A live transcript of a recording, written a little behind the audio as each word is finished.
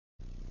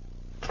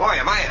Boy,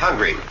 am I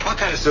hungry.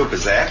 What kind of soup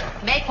is that?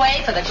 Make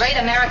way for the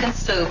Great American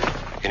Soup.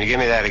 Can you give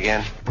me that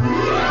again?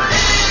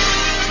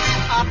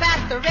 Up at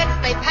the Ritz,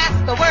 they pass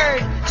the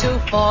word to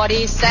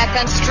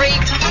 42nd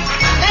Street.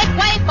 Make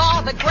way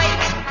for the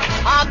Great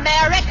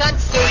American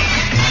Soup.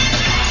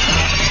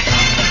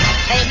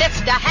 Hey,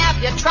 mister, have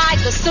you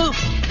tried the soup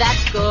that's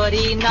good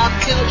enough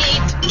to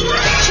eat?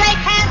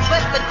 Shake hands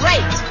with the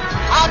Great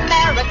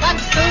American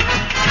Soup.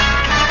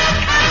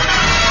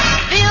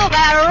 Feel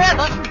that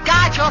rhythm,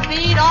 guide your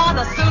feet on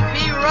the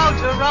soupy road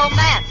to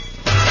romance.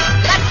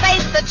 Let's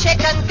face the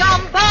chicken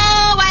gumbo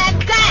and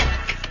dance.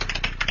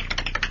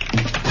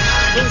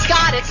 Who's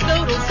got its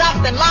noodles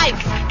up in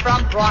lights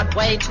from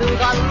Broadway to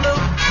the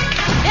Loop?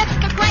 It's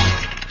the Great.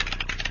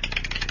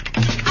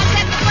 I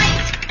said the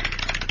Great.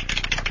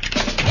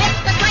 It's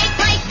the great,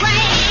 great,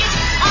 great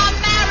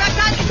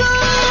American Soup.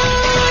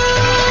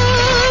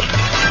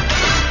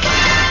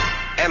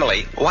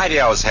 Emily, why do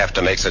you always have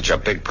to make such a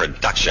big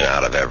production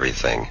out of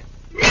everything?